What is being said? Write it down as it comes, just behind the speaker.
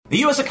The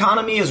U.S.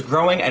 economy is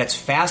growing at its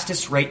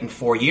fastest rate in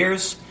 4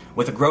 years,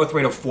 with a growth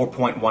rate of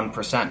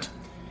 4.1%.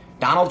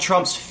 Donald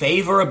Trump's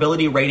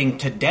favorability rating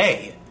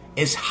today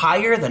is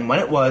higher than when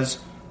he was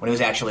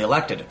actually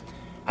elected.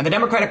 And the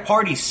Democratic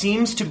Party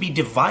seems to be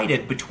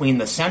divided between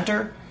the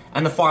center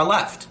and the far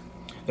left.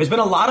 There's been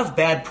a lot of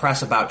bad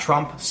press about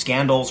Trump,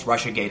 scandals,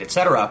 Russiagate,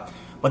 etc.,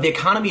 but the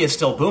economy is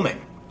still booming.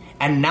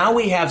 And now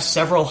we have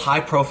several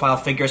high-profile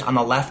figures on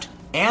the left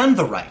and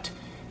the right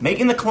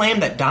making the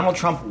claim that Donald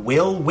Trump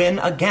will win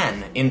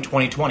again in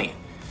 2020.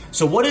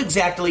 So what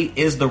exactly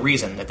is the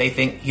reason that they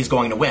think he's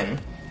going to win?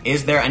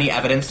 Is there any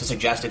evidence to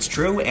suggest it's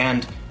true?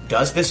 And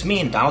does this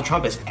mean Donald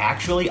Trump is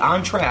actually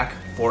on track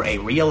for a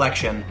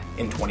re-election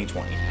in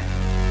 2020?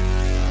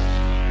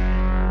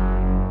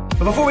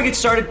 But before we get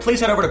started,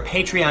 please head over to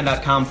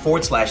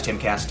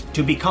patreon.com/Timcast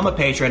to become a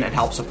patron and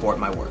help support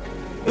my work.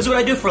 This is what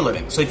I do for a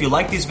living, so if you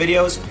like these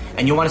videos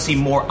and you want to see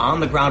more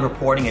on-the-ground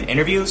reporting and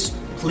interviews,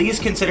 please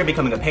consider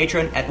becoming a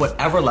patron at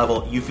whatever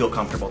level you feel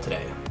comfortable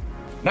today.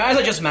 Now, as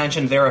I just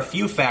mentioned, there are a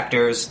few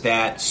factors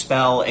that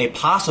spell a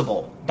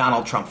possible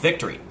Donald Trump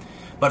victory.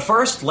 But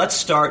first, let's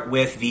start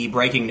with the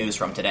breaking news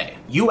from today.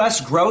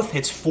 U.S. growth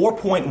hits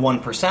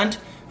 4.1%,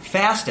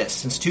 fastest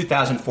since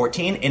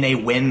 2014 in a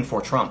win for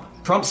Trump.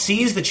 Trump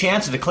seized the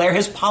chance to declare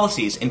his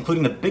policies,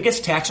 including the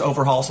biggest tax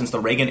overhaul since the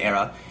Reagan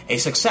era, a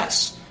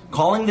success,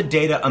 calling the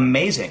data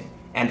amazing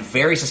and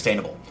very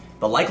sustainable.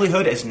 The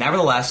likelihood is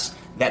nevertheless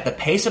that the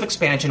pace of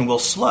expansion will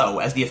slow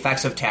as the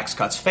effects of tax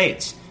cuts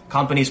fades.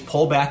 Companies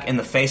pull back in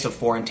the face of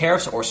foreign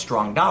tariffs or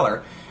strong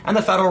dollar, and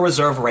the Federal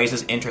Reserve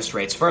raises interest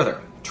rates further.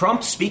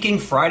 Trump, speaking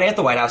Friday at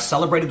the White House,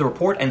 celebrated the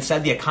report and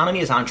said the economy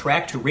is on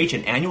track to reach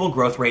an annual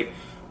growth rate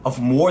of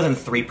more than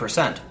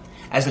 3%.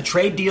 As the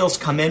trade deals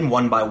come in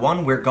one by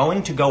one, we're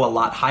going to go a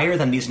lot higher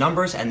than these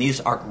numbers, and these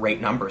are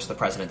great numbers, the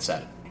president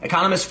said.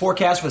 Economists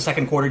forecast for the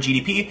second quarter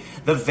GDP,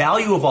 the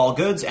value of all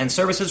goods and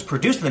services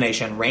produced in the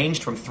nation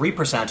ranged from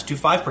 3% to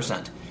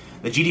 5%.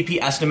 The GDP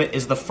estimate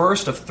is the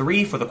first of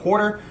three for the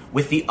quarter,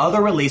 with the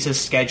other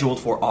releases scheduled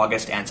for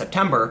August and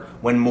September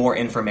when more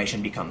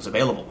information becomes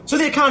available. So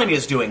the economy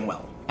is doing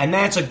well. And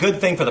that's a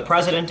good thing for the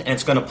president, and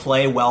it's going to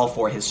play well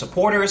for his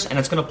supporters, and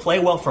it's going to play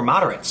well for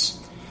moderates.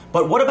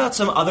 But what about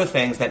some other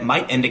things that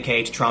might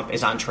indicate Trump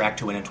is on track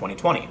to win in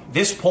 2020?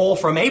 This poll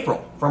from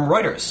April, from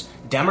Reuters,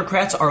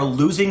 Democrats are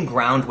losing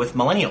ground with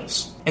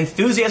millennials.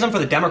 Enthusiasm for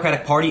the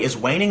Democratic Party is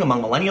waning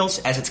among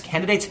millennials as its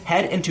candidates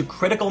head into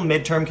critical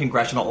midterm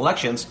congressional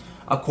elections,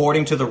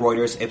 according to the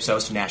Reuters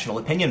Ipsos National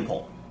Opinion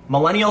Poll.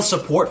 Millennial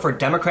support for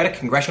Democratic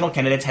congressional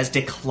candidates has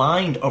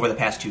declined over the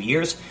past 2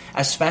 years,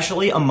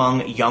 especially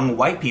among young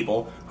white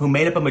people who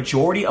made up a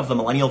majority of the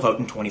millennial vote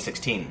in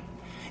 2016.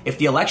 If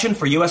the election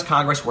for U.S.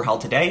 Congress were held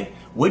today,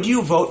 would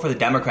you vote for the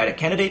Democratic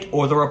candidate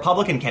or the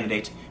Republican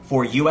candidate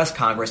for U.S.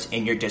 Congress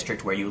in your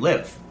district where you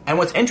live? And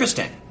what's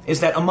interesting is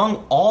that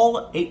among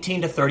all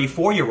 18 to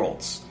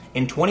 34-year-olds,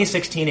 in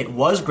 2016 it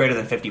was greater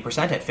than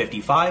 50% at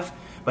 55%,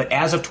 but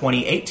as of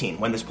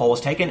 2018, when this poll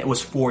was taken, it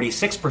was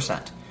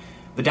 46%.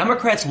 The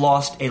Democrats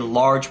lost a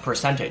large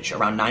percentage,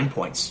 around 9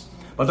 points,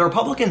 but the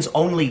Republicans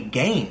only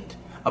gained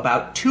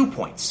about 2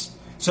 points.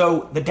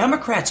 So the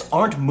Democrats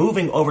aren't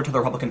moving over to the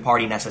Republican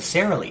Party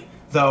necessarily,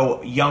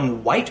 though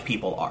young white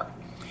people are.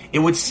 It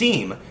would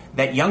seem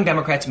that young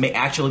Democrats may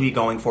actually be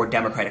going for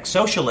Democratic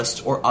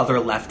Socialists or other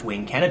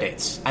left-wing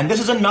candidates. And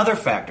this is another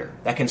factor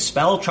that can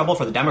spell trouble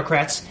for the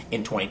Democrats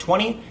in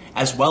 2020,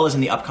 as well as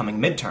in the upcoming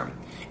midterm.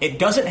 It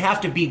doesn't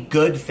have to be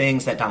good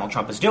things that Donald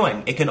Trump is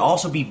doing. It can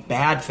also be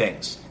bad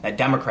things that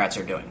Democrats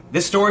are doing.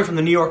 This story from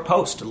the New York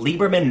Post,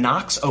 Lieberman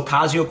knocks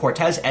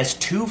Ocasio-Cortez as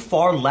too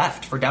far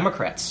left for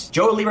Democrats.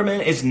 Joe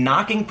Lieberman is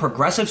knocking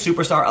progressive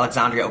superstar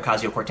Alexandria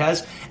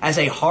Ocasio-Cortez as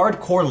a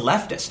hardcore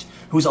leftist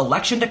whose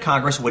election to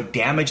Congress would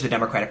damage the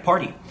Democratic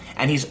Party,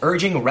 and he's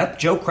urging Rep.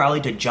 Joe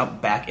Crowley to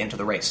jump back into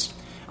the race.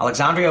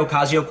 Alexandria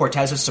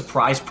Ocasio-Cortez's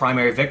surprise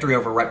primary victory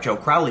over Rep. Joe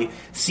Crowley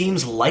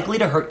seems likely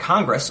to hurt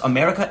Congress,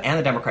 America, and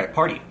the Democratic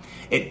Party.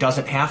 It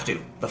doesn't have to,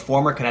 the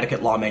former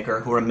Connecticut lawmaker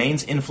who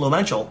remains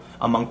influential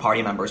among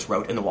party members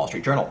wrote in the Wall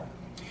Street Journal.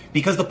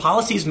 Because the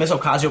policies Ms.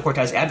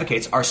 Ocasio-Cortez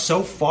advocates are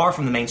so far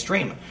from the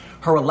mainstream,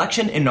 her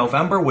election in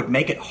November would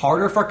make it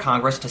harder for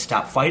Congress to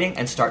stop fighting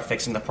and start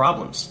fixing the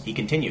problems, he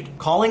continued,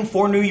 calling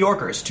for New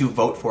Yorkers to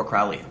vote for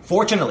Crowley.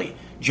 Fortunately,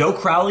 Joe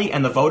Crowley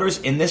and the voters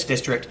in this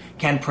district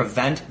can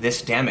prevent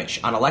this damage.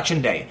 On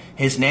Election Day,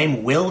 his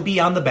name will be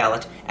on the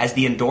ballot as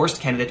the endorsed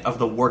candidate of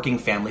the Working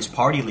Families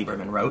Party,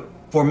 Lieberman wrote.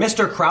 For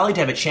Mr. Crowley to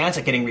have a chance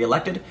at getting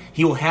reelected,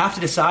 he will have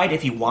to decide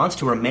if he wants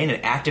to remain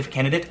an active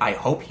candidate. I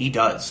hope he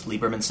does,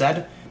 Lieberman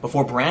said,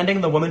 before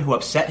branding the woman who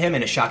upset him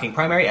in a shocking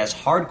primary as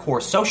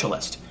hardcore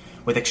socialist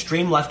with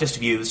extreme leftist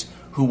views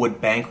who would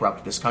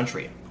bankrupt this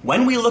country.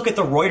 When we look at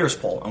the Reuters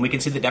poll and we can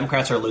see the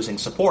Democrats are losing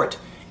support,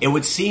 it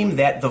would seem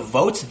that the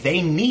votes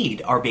they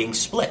need are being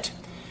split.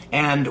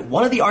 And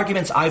one of the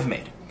arguments I've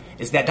made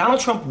is that Donald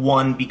Trump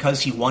won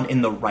because he won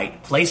in the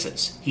right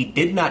places. He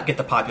did not get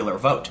the popular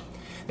vote.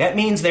 That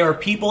means there are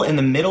people in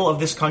the middle of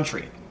this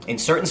country, in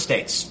certain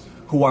states,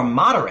 who are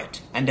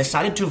moderate and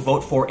decided to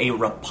vote for a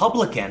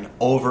Republican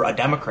over a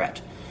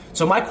Democrat.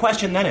 So my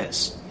question then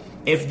is,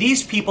 if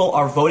these people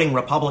are voting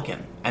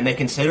Republican and they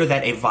consider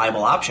that a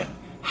viable option,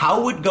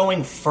 how would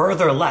going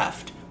further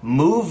left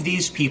move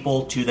these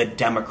people to the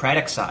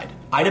Democratic side?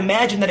 I'd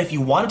imagine that if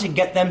you wanted to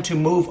get them to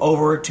move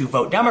over to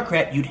vote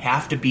Democrat, you'd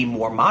have to be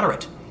more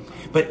moderate.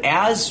 But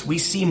as we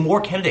see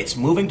more candidates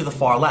moving to the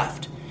far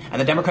left, and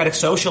the Democratic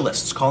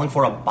Socialists calling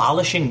for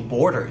abolishing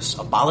borders,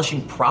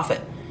 abolishing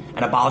profit,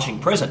 and abolishing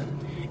prison,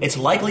 it's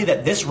likely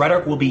that this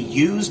rhetoric will be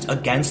used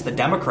against the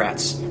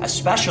Democrats,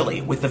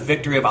 especially with the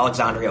victory of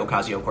Alexandria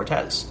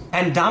Ocasio-Cortez.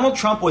 And Donald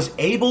Trump was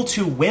able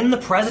to win the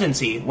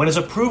presidency when his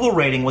approval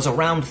rating was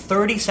around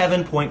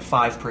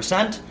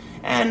 37.5%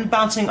 and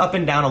bouncing up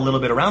and down a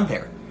little bit around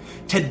there.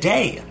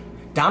 Today,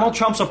 Donald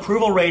Trump's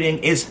approval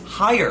rating is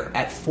higher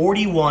at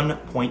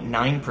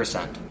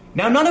 41.9%.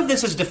 Now, none of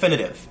this is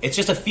definitive. It's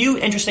just a few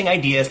interesting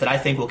ideas that I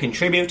think will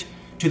contribute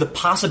to the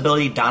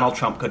possibility Donald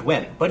Trump could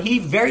win. But he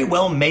very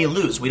well may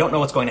lose. We don't know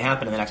what's going to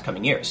happen in the next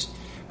coming years.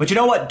 But you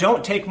know what?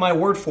 Don't take my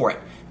word for it.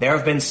 There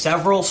have been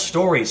several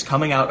stories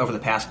coming out over the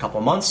past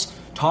couple months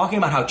talking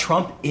about how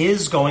Trump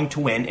is going to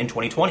win in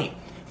 2020.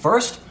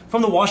 First,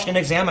 from the Washington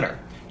Examiner.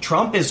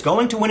 Trump is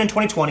going to win in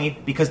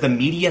 2020 because the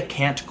media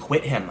can't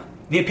quit him.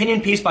 The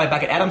opinion piece by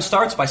Beckett Adams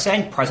starts by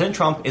saying President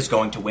Trump is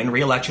going to win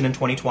re-election in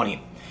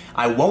 2020.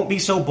 I won't be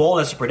so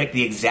bold as to predict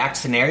the exact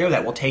scenario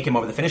that will take him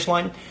over the finish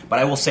line, but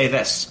I will say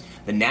this.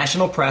 The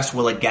national press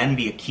will again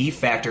be a key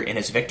factor in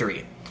his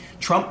victory.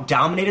 Trump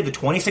dominated the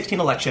 2016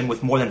 election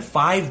with more than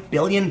 $5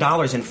 billion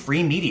in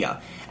free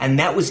media, and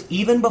that was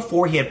even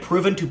before he had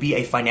proven to be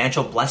a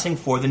financial blessing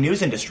for the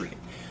news industry.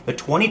 The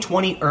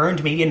 2020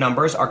 earned media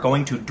numbers are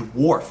going to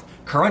dwarf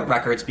current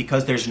records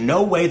because there's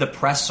no way the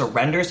press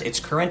surrenders its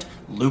current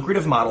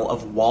lucrative model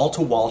of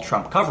wall-to-wall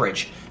Trump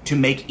coverage to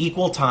make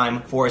equal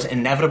time for his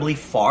inevitably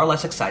far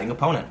less exciting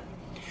opponent.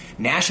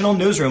 National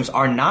newsrooms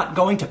are not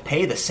going to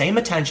pay the same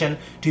attention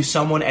to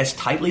someone as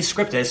tightly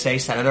scripted as, say,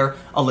 Senator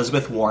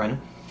Elizabeth Warren.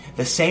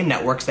 The same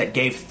networks that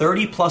gave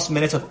 30-plus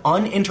minutes of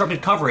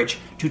uninterrupted coverage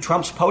to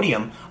Trump's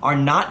podium are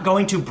not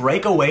going to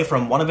break away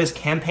from one of his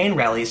campaign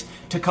rallies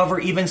to cover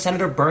even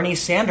Senator Bernie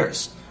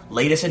Sanders'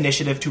 latest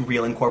initiative to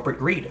reel in corporate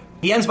greed.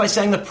 He ends by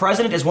saying the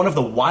president is one of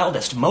the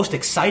wildest, most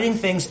exciting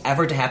things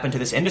ever to happen to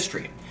this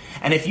industry.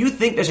 And if you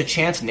think there's a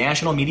chance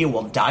national media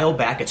will dial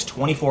back its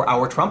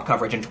 24-hour Trump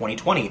coverage in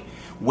 2020,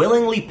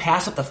 willingly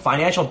pass up the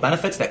financial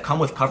benefits that come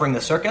with covering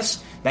the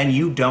circus, then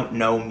you don't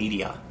know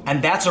media.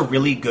 And that's a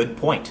really good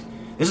point.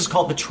 This is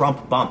called the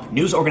Trump bump.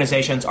 News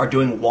organizations are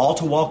doing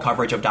wall-to-wall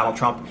coverage of Donald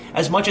Trump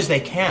as much as they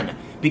can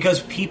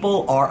because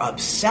people are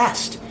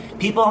obsessed.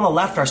 People on the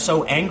left are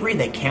so angry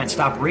they can't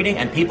stop reading,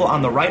 and people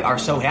on the right are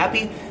so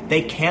happy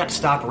they can't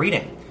stop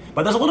reading.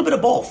 But there's a little bit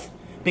of both,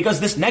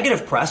 because this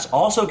negative press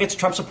also gets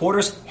Trump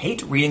supporters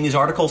hate reading these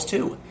articles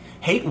too,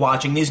 hate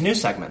watching these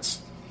news segments.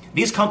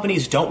 These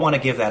companies don't want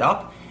to give that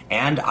up,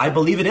 and I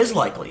believe it is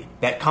likely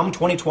that come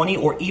 2020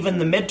 or even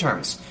the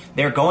midterms,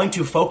 they're going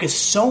to focus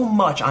so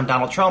much on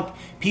Donald Trump,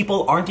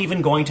 people aren't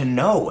even going to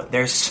know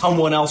there's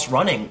someone else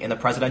running in the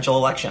presidential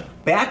election.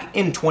 Back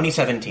in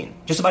 2017,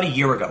 just about a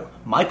year ago,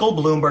 Michael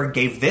Bloomberg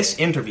gave this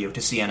interview to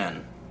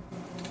CNN.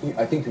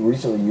 I think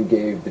recently you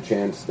gave the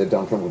chance that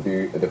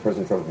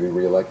President Trump would be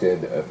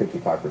reelected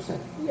 55%.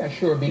 Yeah,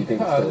 sure,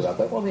 because,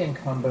 well, the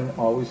incumbent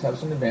always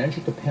has an advantage.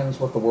 It depends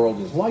what the world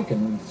is like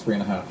in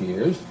 3.5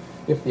 years.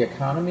 If the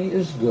economy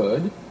is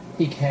good,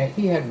 he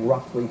had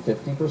roughly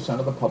 50%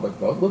 of the public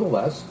vote, a little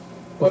less,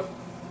 but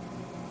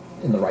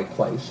in the right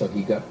place, so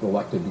he got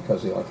elected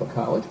because of the Electoral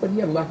College, but he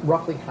had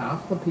roughly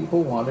half the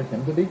people wanted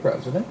him to be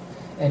president,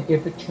 and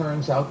if it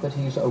turns out that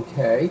he's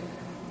okay,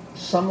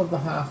 some of the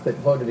half that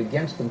voted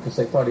against him because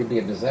they thought he'd be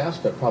a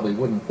disaster probably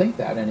wouldn't think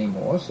that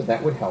anymore, so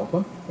that would help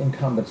him.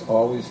 Incumbents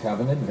always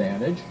have an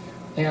advantage,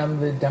 and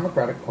the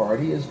Democratic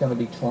Party is going to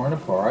be torn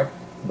apart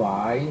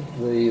by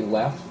the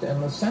left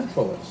and the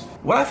centralists.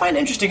 What I find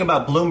interesting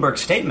about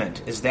Bloomberg's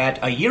statement is that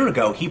a year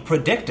ago he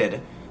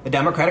predicted the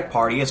Democratic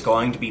Party is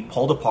going to be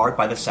pulled apart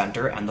by the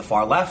center and the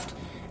far left,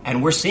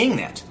 and we're seeing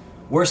that.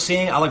 We're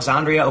seeing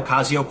Alexandria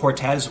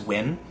Ocasio-Cortez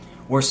win.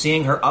 We're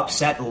seeing her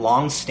upset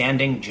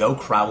long-standing Joe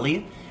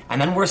Crowley. And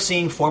then we're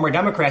seeing former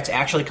Democrats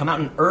actually come out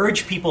and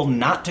urge people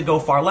not to go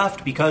far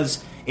left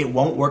because it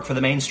won't work for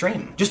the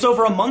mainstream. Just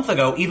over a month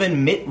ago,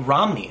 even Mitt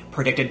Romney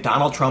predicted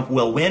Donald Trump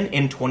will win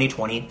in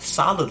 2020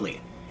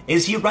 solidly.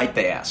 Is he right,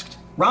 they asked.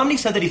 Romney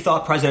said that he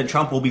thought President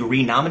Trump will be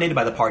renominated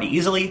by the party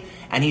easily,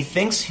 and he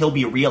thinks he'll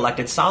be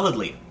reelected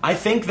solidly. I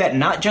think that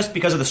not just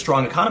because of the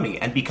strong economy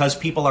and because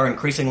people are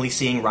increasingly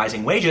seeing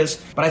rising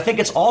wages, but I think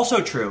it's also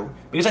true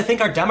because I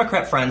think our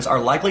Democrat friends are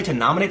likely to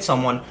nominate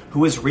someone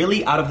who is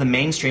really out of the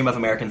mainstream of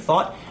American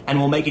thought and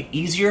will make it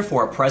easier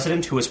for a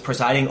president who is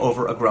presiding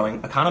over a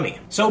growing economy.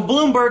 So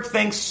Bloomberg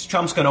thinks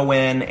Trump's going to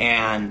win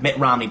and Mitt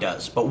Romney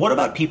does. But what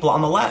about people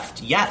on the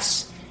left?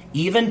 Yes.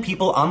 Even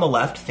people on the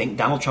left think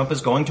Donald Trump is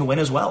going to win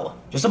as well.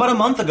 Just about a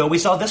month ago, we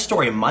saw this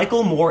story.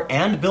 Michael Moore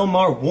and Bill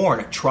Maher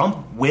warn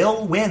Trump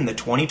will win the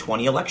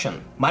 2020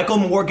 election. Michael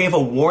Moore gave a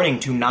warning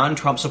to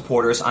non-Trump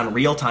supporters on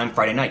Real Time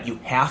Friday night.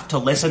 You have to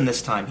listen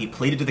this time. He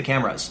pleaded to the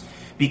cameras.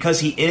 because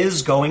he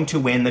is going to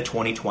win the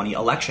 2020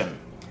 election.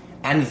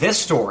 And this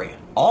story,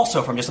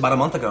 also from just about a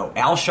month ago,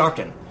 Al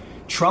Sharpton,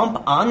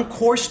 Trump on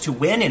course to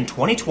win in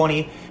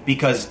 2020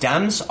 because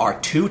Dems are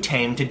too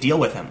tame to deal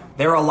with him.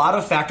 There are a lot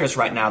of factors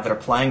right now that are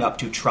playing up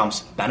to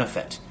Trump's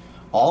benefit.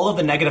 All of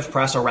the negative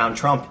press around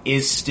Trump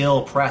is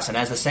still press, and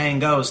as the saying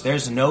goes,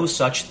 there's no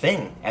such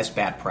thing as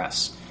bad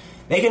press.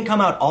 They can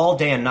come out all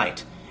day and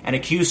night and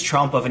accuse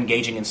Trump of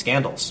engaging in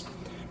scandals.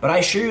 But I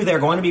assure you there are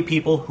going to be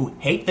people who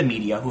hate the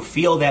media, who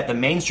feel that the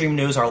mainstream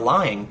news are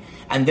lying,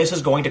 and this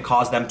is going to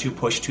cause them to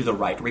push to the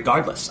right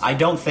regardless. I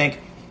don't think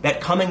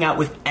that coming out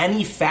with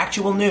any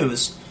factual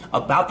news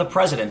about the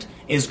president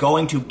is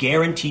going to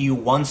guarantee you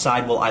one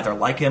side will either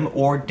like him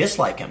or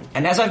dislike him.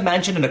 And as I've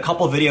mentioned in a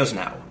couple of videos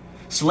now,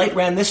 Slate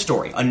ran this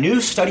story. A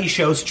new study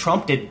shows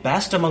Trump did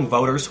best among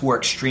voters who are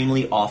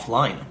extremely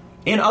offline.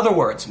 In other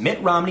words,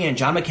 Mitt Romney and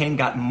John McCain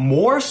got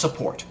more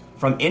support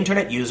from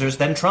internet users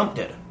than Trump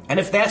did. And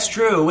if that's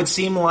true, it would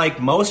seem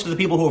like most of the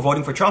people who are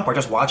voting for Trump are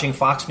just watching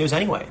Fox News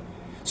anyway.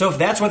 So if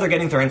that's where they're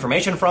getting their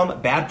information from,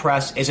 bad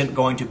press isn't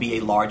going to be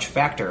a large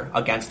factor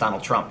against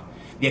Donald Trump.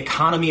 The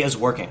economy is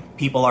working.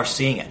 People are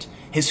seeing it.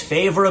 His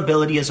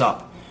favorability is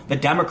up. The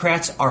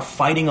Democrats are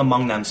fighting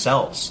among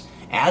themselves.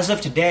 As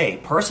of today,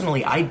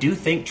 personally, I do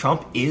think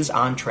Trump is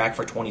on track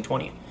for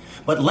 2020.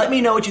 But let me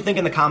know what you think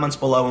in the comments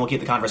below, and we'll keep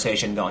the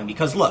conversation going.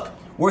 Because look,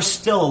 we're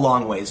still a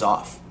long ways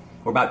off.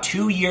 We're about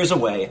 2 years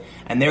away,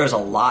 and there is a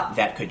lot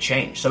that could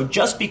change. So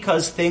just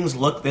because things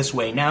look this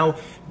way now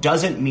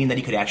doesn't mean that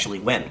he could actually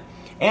win.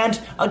 And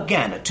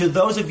again, to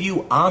those of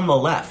you on the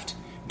left,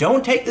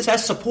 don't take this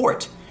as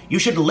support. You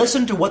should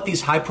listen to what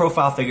these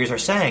high-profile figures are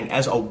saying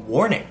as a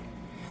warning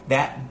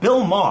that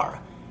Bill Maher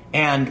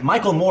and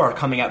Michael Moore are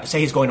coming out to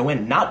say he's going to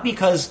win, not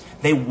because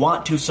they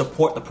want to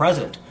support the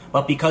president,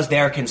 but because they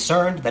are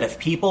concerned that if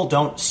people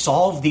don't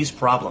solve these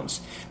problems,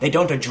 they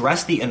don't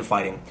address the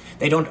infighting,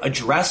 they don't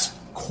address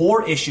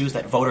core issues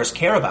that voters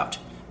care about,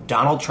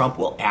 Donald Trump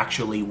will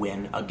actually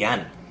win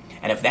again.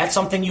 And if that's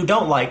something you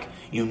don't like,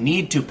 you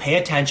need to pay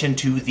attention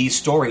to these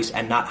stories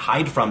and not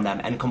hide from them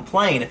and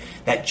complain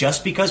that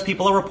just because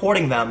people are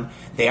reporting them,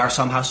 they are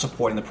somehow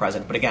supporting the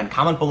president. But again,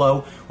 comment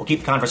below. We'll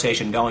keep the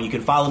conversation going. You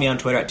can follow me on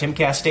Twitter at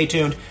Timcast. Stay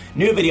tuned.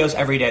 New videos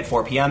every day at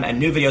 4 p.m. and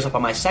new videos up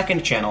on my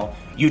second channel,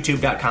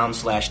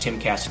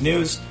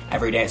 youtube.com/TimcastNews,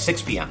 every day at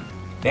 6 p.m.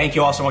 Thank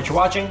you all so much for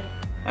watching,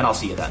 and I'll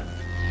see you then.